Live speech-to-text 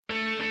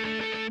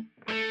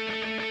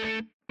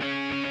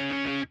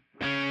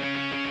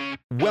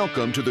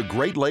Welcome to the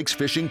Great Lakes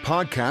Fishing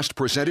Podcast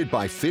presented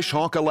by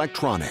Fishhawk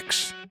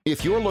Electronics.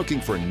 If you're looking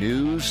for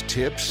news,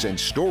 tips, and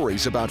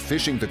stories about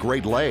fishing the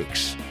Great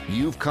Lakes,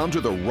 you've come to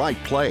the right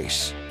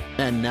place.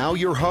 And now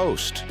your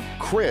host,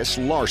 Chris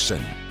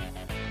Larson.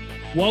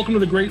 Welcome to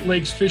the Great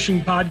Lakes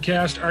Fishing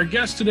Podcast. Our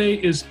guest today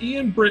is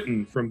Ian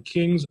Britton from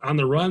Kings on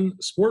the Run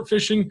Sport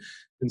Fishing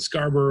in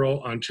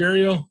Scarborough,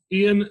 Ontario.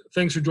 Ian,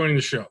 thanks for joining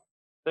the show.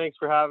 Thanks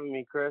for having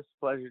me, Chris.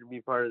 Pleasure to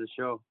be part of the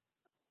show.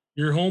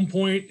 Your home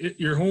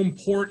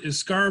port is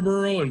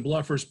Scarborough and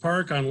Bluffers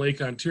Park on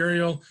Lake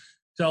Ontario.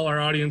 Tell our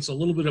audience a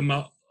little bit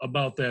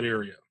about that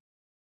area.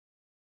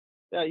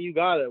 Yeah, you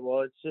got it.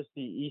 Well, it's just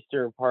the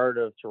eastern part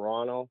of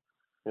Toronto,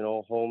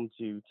 home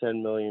to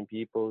 10 million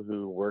people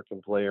who work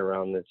and play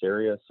around this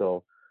area.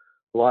 So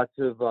lots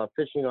of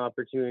fishing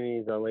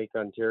opportunities on Lake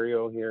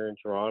Ontario here in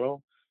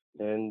Toronto.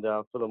 And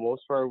for the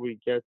most part,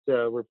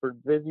 we're pretty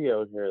busy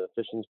out here. The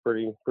fishing's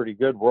pretty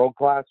good. World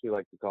class, we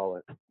like to call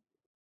it.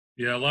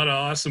 Yeah, a lot of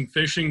awesome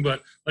fishing,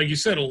 but like you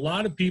said, a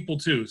lot of people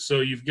too.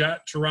 So you've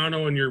got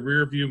Toronto in your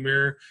rear view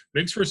mirror.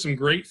 Makes for some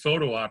great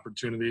photo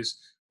opportunities.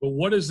 But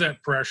what is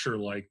that pressure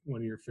like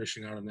when you're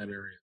fishing out in that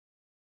area?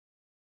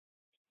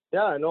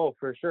 Yeah, no,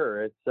 for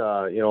sure. It's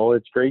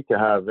it's great to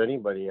have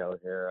anybody out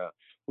here.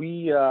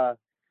 We're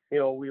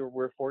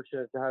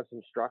fortunate to have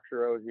some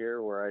structure out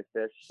here where I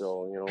fish.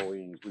 So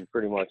we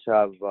pretty much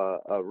have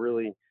a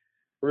really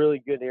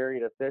good area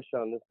to fish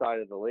on this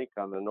side of the lake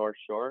on the North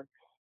Shore.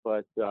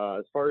 But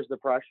as far as the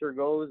pressure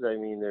goes, I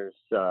mean, there's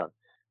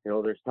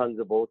tons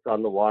of boats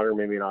on the water.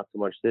 Maybe not so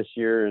much this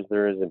year as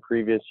there is in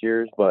previous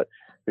years, but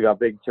we got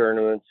big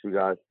tournaments, we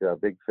got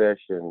big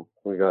fish, and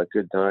we got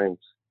good times.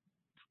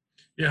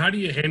 Yeah, how do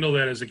you handle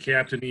that as a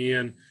captain,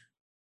 Ian,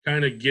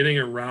 kind of getting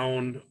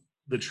around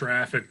the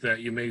traffic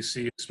that you may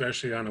see,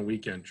 especially on a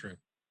weekend trip?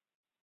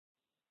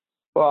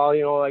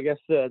 Well, I guess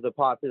the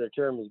popular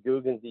term is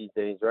googans these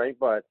days, right?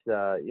 But,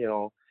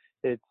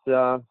 it's,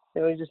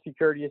 you just be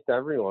courteous to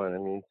everyone. I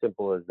mean,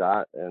 simple as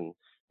that. And,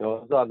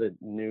 there's a lot of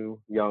new,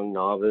 young,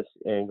 novice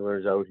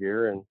anglers out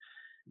here. And,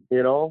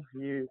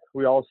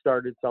 we all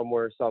started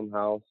somewhere,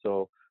 somehow.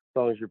 So as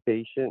long as you're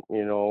patient,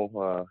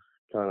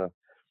 kind of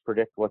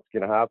predict what's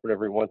going to happen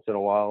every once in a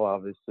while.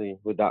 Obviously,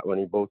 with that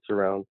many boats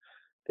around,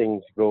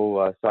 things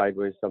go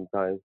sideways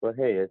sometimes. But,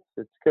 hey,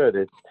 it's good.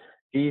 It's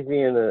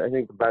easy. And I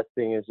think the best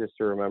thing is just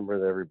to remember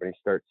that everybody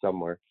starts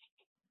somewhere.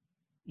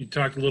 You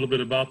talked a little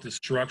bit about the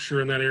structure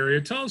in that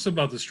area. Tell us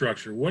about the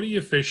structure. What are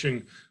you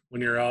fishing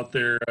when you're out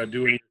there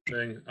doing your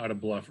thing out of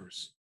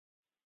Bluffers?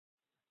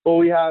 Well,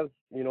 we have,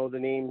 the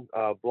name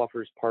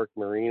Bluffers Park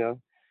Marina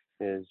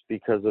is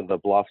because of the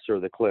bluffs or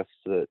the cliffs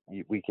that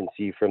we can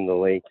see from the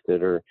lake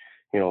that are,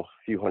 a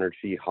few hundred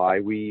feet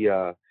high. We,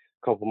 a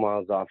couple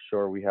miles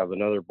offshore, we have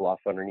another bluff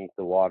underneath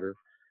the water.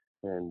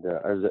 And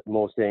as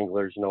most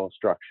anglers know,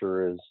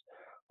 structure is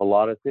a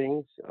lot of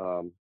things.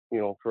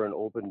 For an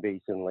open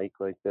basin lake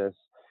like this,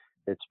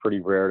 it's pretty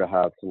rare to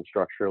have some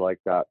structure like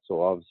that.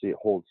 So obviously it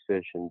holds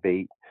fish and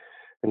bait,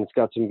 and it's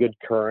got some good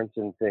currents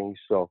and things.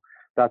 So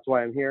that's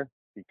why I'm here,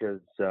 because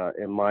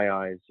in my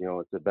eyes,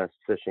 it's the best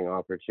fishing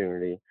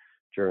opportunity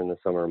during the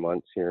summer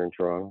months here in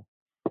Toronto.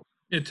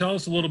 Yeah, tell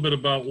us a little bit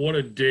about what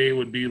a day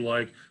would be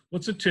like.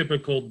 What's a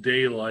typical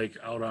day like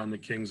out on the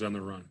Kings on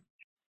the Run?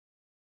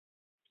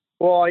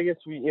 Well, I guess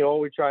we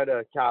try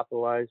to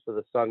capitalize for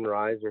the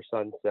sunrise or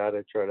sunset.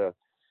 I try to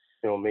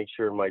make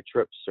sure my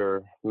trips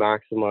are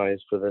maximized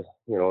for the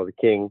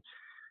king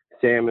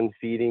salmon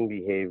feeding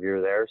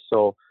behavior there.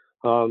 So,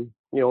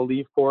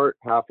 leave port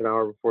half an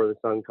hour before the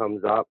sun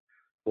comes up.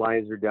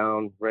 Lines are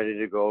down, ready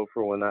to go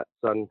for when that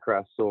sun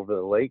crests over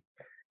the lake,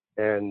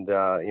 and,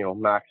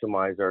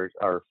 maximize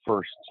our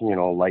first,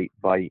 light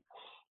bite.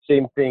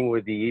 Same thing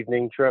with the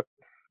evening trip.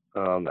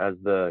 As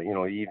the,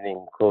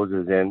 evening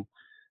closes in,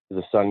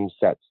 the sun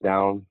sets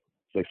down,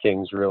 the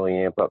kings really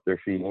amp up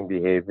their feeding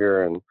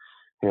behavior, and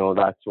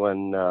that's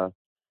when you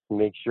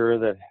make sure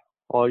that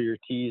all your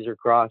T's are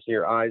crossed,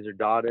 your I's are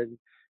dotted,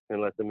 and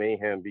let the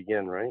mayhem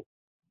begin, right?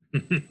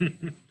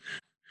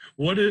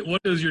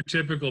 What does your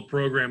typical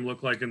program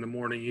look like in the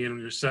morning, Ian,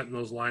 when you're setting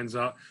those lines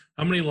out?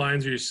 How many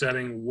lines are you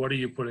setting? What are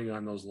you putting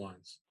on those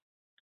lines?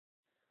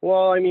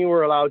 Well, I mean,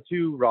 we're allowed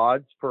 2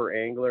 rods per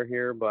angler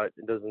here, but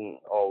it doesn't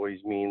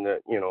always mean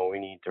that, we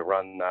need to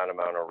run that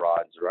amount of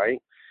rods,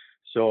 right?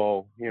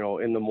 So,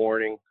 in the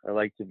morning, I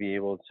like to be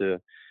able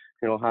to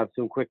have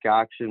some quick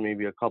action,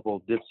 maybe a couple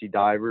of dipsy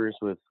divers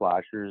with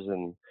flashers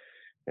and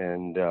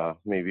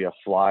maybe a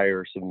fly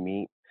or some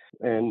meat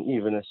and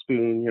even a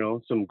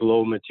spoon, some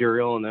glow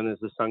material. And then as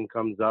the sun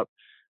comes up,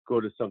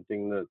 go to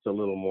something that's a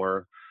little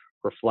more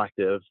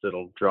reflective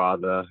that'll draw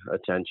the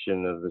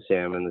attention of the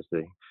salmon as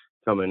they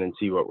come in and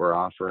see what we're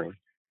offering.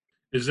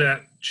 Is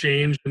that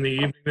changed in the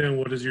evening then?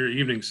 What does your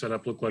evening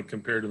setup look like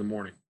compared to the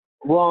morning?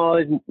 Well,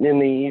 in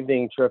the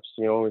evening trips,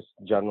 we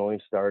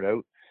generally start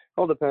out.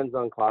 All depends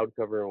on cloud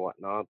cover and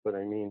whatnot, but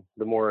I mean,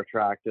 the more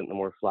attractant, the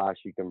more flash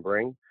you can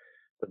bring,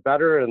 the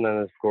better. And then,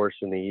 of course,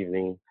 in the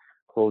evening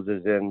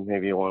closes in,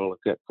 maybe you want to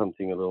look at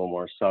something a little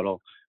more subtle,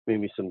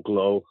 maybe some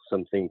glow,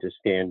 something to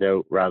stand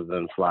out rather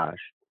than flash.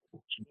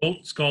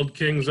 Boat's called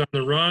Kings on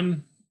the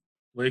Run.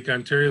 Lake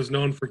Ontario is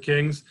known for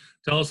kings.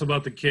 Tell us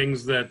about the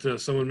kings that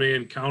someone may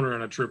encounter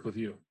on a trip with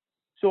you.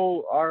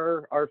 So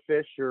our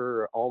fish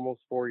are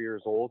almost 4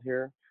 years old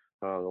here.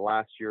 The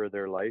last year of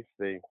their life,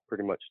 they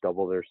pretty much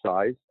double their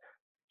size.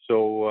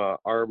 So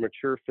our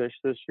mature fish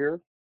this year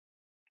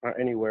are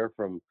anywhere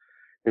from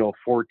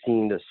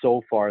 14 to,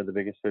 so far the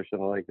biggest fish in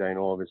the lake that I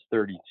know of is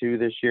 32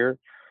 this year.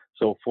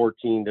 So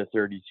 14 to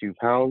 32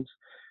 pounds.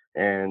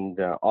 And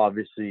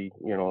obviously,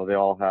 they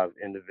all have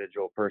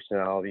individual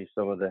personalities.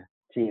 Some of the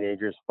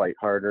teenagers fight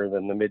harder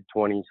than the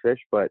mid-20s fish,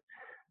 but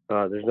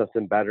there's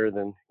nothing better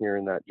than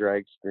hearing that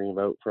drag scream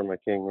out from a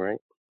king, right?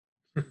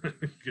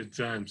 Good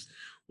times.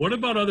 What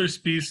about other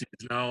species?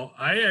 Now,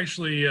 I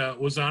actually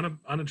was on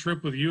a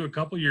trip with you a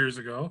couple years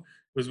ago.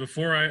 It was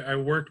before I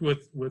worked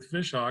with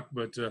Fishhawk,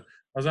 but I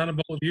was on a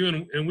boat with you,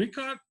 and we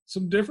caught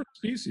some different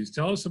species.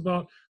 Tell us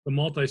about the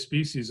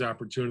multi-species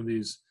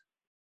opportunities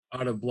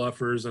out of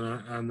Bluffers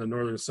and on the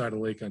northern side of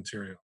Lake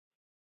Ontario.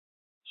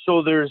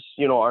 So there's,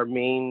 our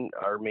main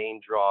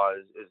draw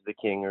is the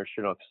king or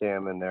Chinook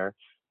salmon there.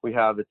 We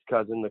have its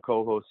cousin, the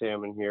coho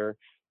salmon here.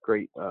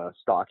 Great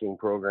stocking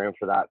program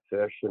for that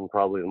fish, and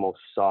probably the most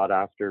sought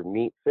after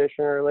meat fish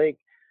in our lake.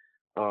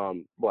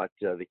 But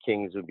the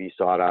kings would be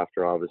sought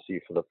after,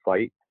 obviously, for the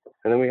fight.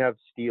 And then we have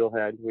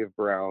steelhead, we have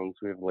browns,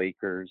 we have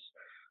lakers.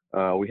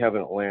 We have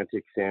an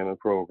Atlantic salmon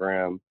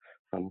program.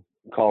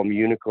 Call them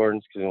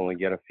unicorns because we only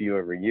get a few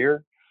every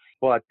year.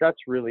 But that's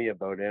really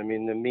about it. I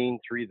mean, the main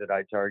three that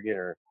I target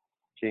are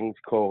kings,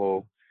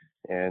 coho,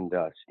 and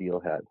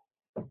steelhead.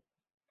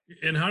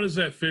 And how does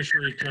that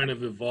fishery kind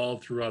of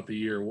evolve throughout the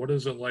year? What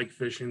is it like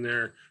fishing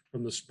there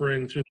from the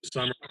spring through the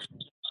summer?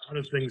 How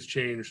do things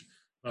change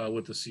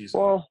with the season?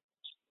 Well,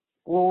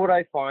 what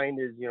I find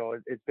is,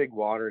 it's big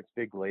water, it's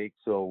big lake,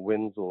 so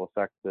winds will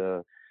affect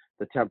the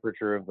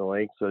temperature of the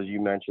lake. So as you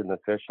mentioned, the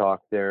fish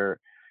hawk there,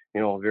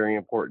 very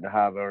important to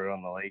have out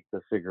on the lake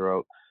to figure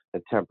out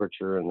the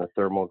temperature and the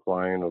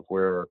thermocline of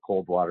where our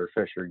cold water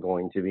fish are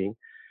going to be.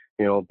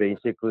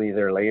 Basically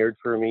they're layered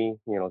for me,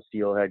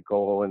 steelhead,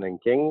 coho, and then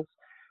kings.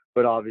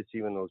 But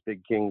obviously when those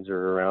big kings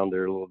are around,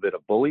 they're a little bit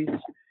of bullies,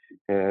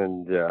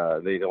 and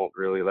they don't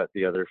really let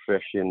the other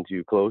fish in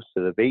too close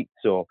to the bait.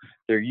 So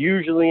they're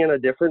usually in a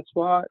different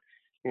spot,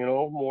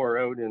 more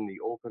out in the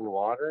open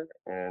water.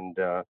 And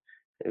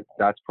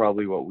that's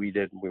probably what we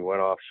did. We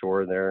went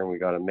offshore there and we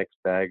got a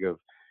mixed bag of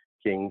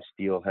king,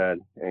 steelhead,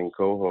 and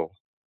coho.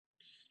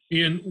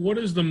 Ian, what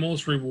is the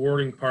most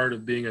rewarding part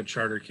of being a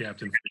charter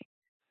captain?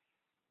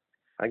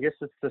 I guess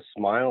it's the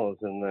smiles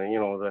and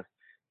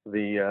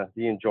the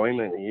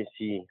enjoyment that you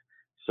see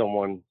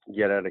someone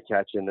get out of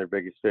catching their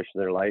biggest fish in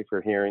their life,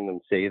 or hearing them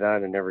say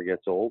that. It never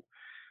gets old.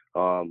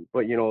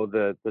 But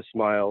the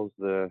smiles,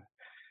 the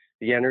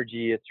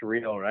energy, it's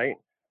real, right?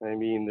 I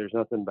mean, there's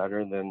nothing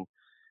better than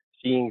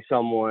seeing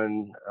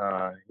someone,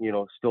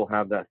 still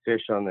have that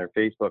fish on their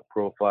Facebook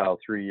profile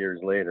 3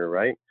 years later,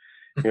 right?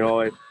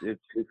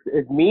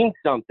 It means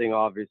something,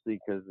 obviously,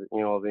 because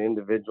the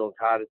individual's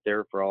had it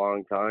there for a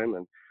long time,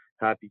 and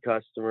happy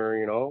customer,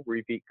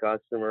 repeat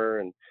customer,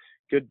 and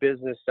good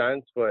business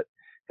sense. But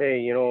hey,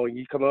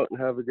 you come out and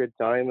have a good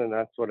time, and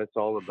that's what it's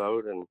all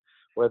about. And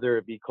whether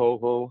it be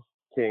coho,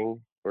 king,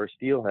 or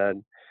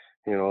steelhead,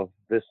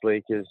 this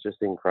lake is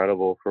just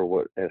incredible for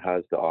what it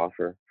has to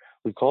offer.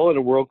 We call it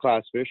a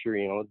world-class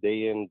fishery,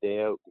 day in,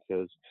 day out,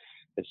 because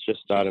it's just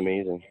that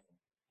amazing.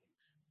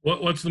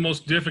 What's the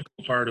most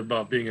difficult part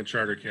about being a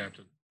charter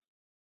captain?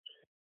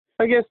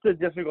 I guess the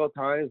difficult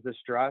time is the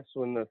stress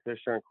when the fish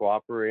aren't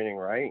cooperating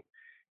right.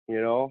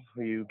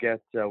 We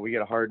get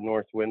a hard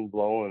north wind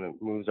blowing, and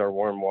it moves our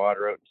warm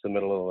water out to the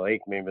middle of the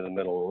lake. Maybe the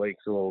middle of the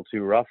lake's a little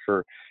too rough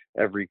for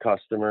every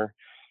customer.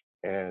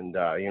 And,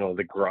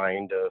 the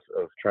grind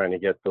of trying to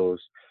get those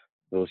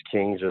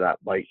kings or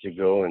that bite to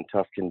go in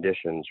tough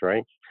conditions,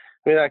 right?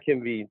 I mean, that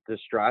can be the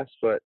stress,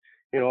 but,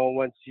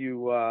 once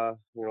you,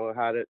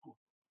 had it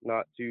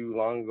not too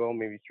long ago,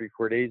 maybe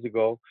 3-4 days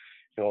ago,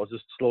 it was a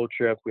slow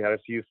trip. We had a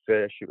few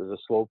fish. It was a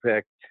slow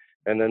pick.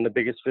 And then the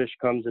biggest fish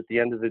comes at the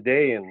end of the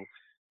day, and,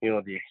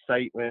 the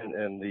excitement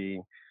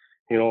and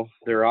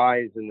their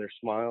eyes and their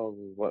smiles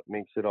is what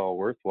makes it all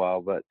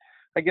worthwhile. But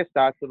I guess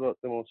that's about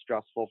the most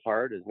stressful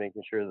part, is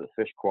making sure that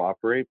fish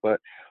cooperate. But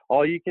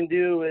all you can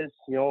do is,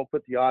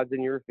 put the odds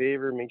in your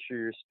favor, make sure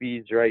your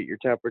speed's right, your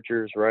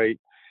temperature's right,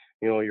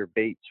 your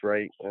bait's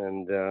right,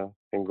 and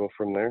go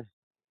from there.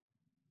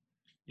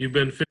 You've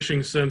been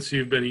fishing since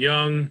you've been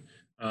young.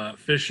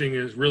 Fishing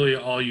is really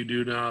all you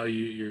do now.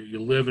 You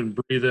live and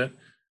breathe it.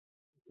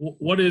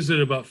 What is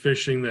it about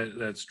fishing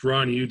that's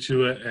drawn you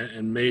to it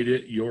and made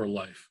it your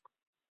life?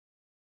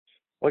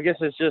 Well, I guess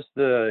it's just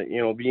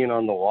being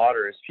on the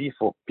water is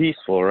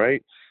peaceful,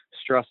 right?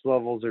 Stress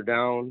levels are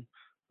down.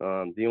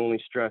 The only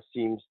stress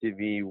seems to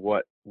be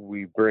what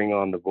we bring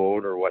on the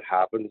boat or what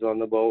happens on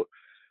the boat.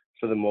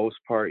 For the most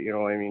part,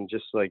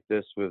 just like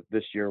this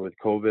year with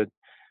COVID,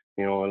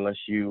 unless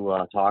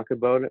you talk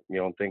about it, you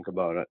don't think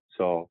about it.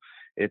 So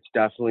it's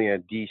definitely a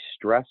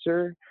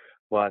de-stressor,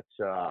 but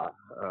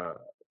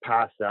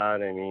past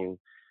that,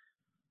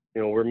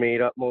 we're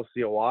made up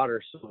mostly of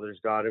water, so there's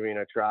got to be an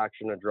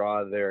attraction, a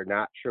draw there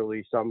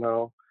naturally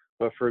somehow.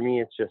 But for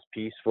me, it's just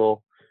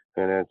peaceful,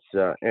 and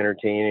it's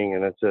entertaining,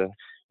 and it's a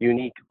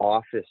unique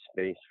office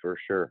space for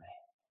sure.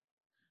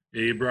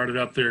 Yeah, you brought it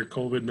up there,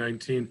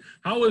 COVID-19.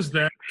 How has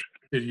that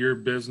affected your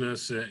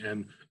business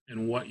and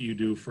what you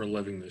do for a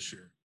living this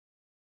year?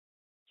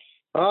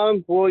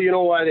 Well, you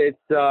know what? It's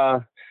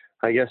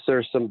I guess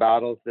there's some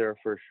battles there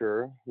for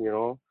sure,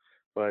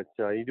 but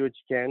you do what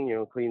you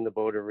can, clean the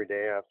boat every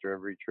day after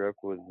every trip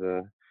with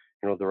the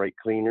right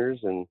cleaners,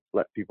 and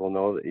let people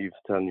know that you've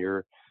done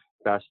your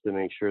best to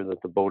make sure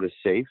that the boat is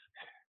safe.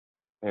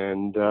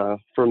 And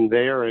from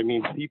there, I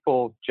mean,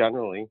 people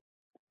generally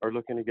are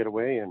looking to get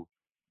away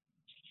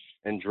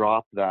and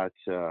drop that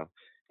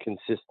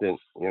consistent,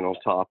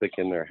 topic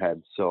in their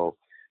head. So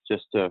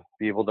just to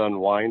be able to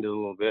unwind a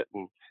little bit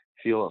and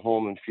feel at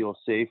home and feel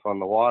safe on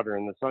the water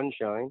in the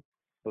sunshine,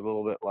 a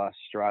little bit less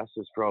stress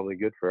is probably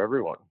good for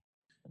everyone.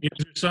 Is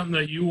there something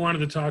that you wanted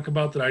to talk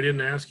about that I didn't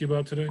ask you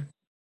about today?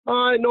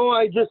 No,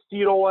 I just,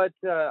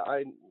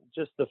 I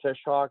just the fish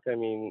hawk. I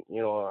mean,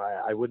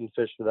 I wouldn't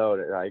fish without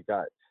it.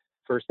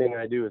 First thing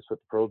I do is put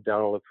the probe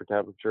down and look for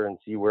temperature and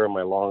see where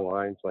my long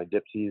lines, my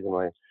dipsies, and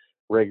my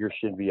riggers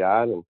should be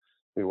at. And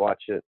we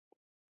watch it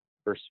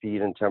for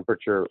speed and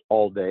temperature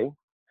all day.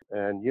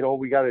 And,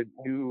 we got a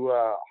new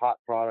hot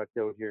product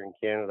out here in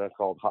Canada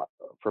called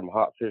from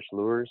Hot Fish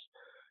Lures.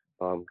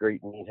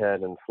 Great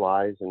meathead and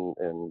flies.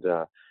 And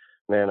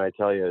man, I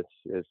tell you,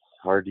 it's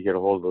hard to get a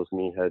hold of those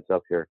meatheads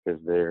up here because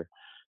they're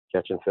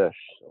catching fish.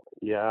 So,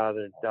 yeah,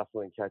 they're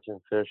definitely catching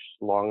fish,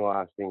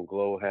 long-lasting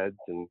glow heads,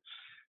 and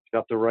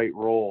got the right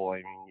roll. I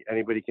mean,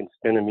 anybody can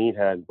spin a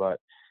meathead, but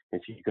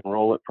if you can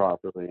roll it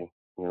properly,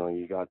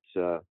 you got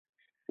some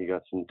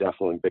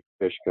definitely big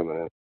fish coming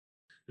in.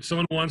 If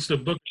someone wants to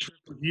book a trip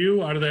with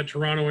you out of that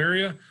Toronto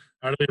area,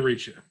 how do they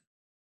reach you?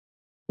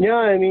 Yeah,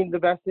 I mean, the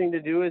best thing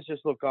to do is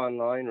just look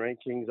online, right?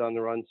 Kings on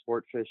the Run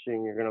Sport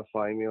Fishing. You're going to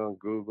find me on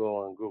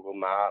Google and Google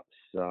Maps.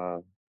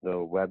 The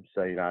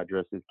website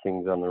address is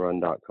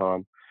kingsontherun.com.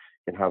 You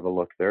can have a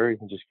look there. You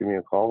can just give me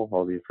a call.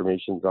 All the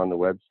information's on the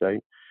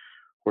website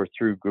or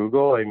through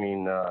Google. I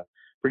mean,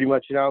 pretty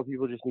much now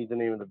people just need the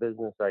name of the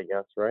business, I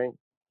guess, right?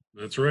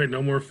 That's right.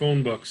 No more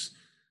phone books.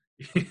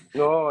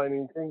 No, I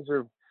mean, things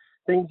are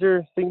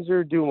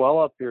doing well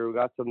up here. We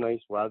got some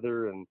nice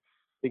weather, and I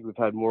think we've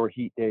had more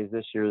heat days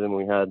this year than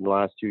we had in the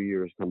last 2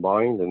 years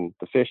combined, and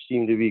the fish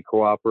seem to be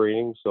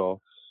cooperating. So,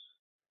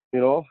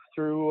 through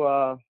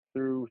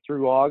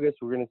August,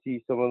 we're going to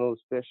see some of those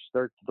fish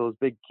those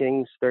big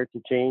kings start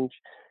to change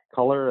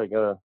color. I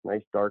got a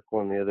nice dark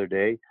one the other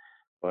day,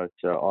 but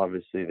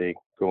obviously they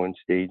go in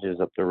stages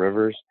up the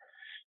rivers.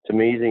 It's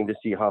amazing to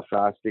see how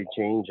fast they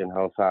change and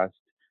how fast,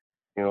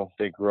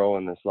 they grow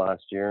in this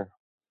last year.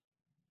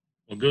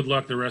 Well, good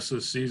luck the rest of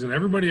the season.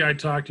 Everybody I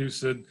talked to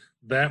said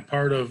that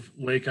part of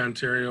Lake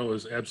Ontario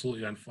is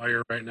absolutely on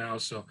fire right now.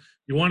 So if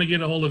you want to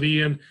get a hold of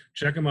Ian,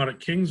 check him out at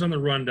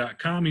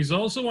kingsontherun.com. He's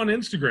also on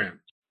Instagram.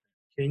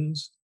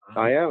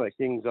 I am at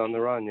Kings on the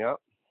Run, yeah.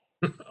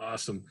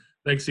 Awesome.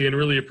 Thanks, Ian.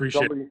 Really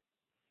appreciate it.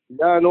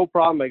 Yeah, no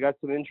problem. I got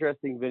some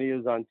interesting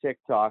videos on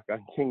TikTok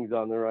on Kings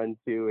on the Run,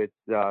 too.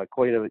 It's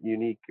quite a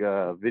unique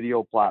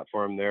video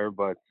platform there,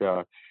 but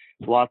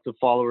lots of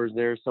followers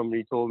there.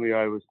 Somebody told me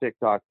I was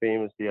TikTok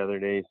famous the other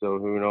day, so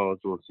who knows?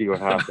 We'll see what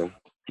happens.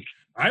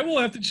 I will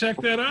have to check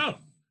that out.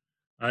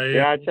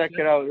 Check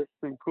it out. There's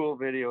some cool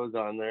videos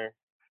on there.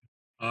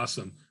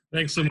 Awesome.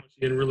 Thanks so much,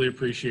 Ian. Really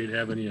appreciate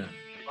having you on.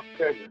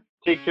 Okay.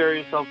 Take care of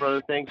yourself,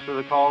 brother. Thanks for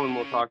the call, and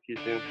we'll talk to you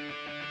soon.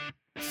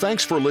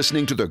 Thanks for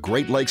listening to the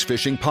Great Lakes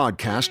Fishing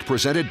Podcast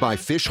presented by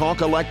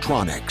Fishhawk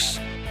Electronics.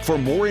 For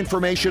more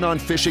information on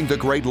fishing the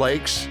Great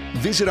Lakes,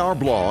 visit our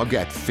blog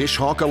at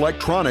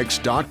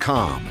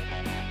fishhawkelectronics.com.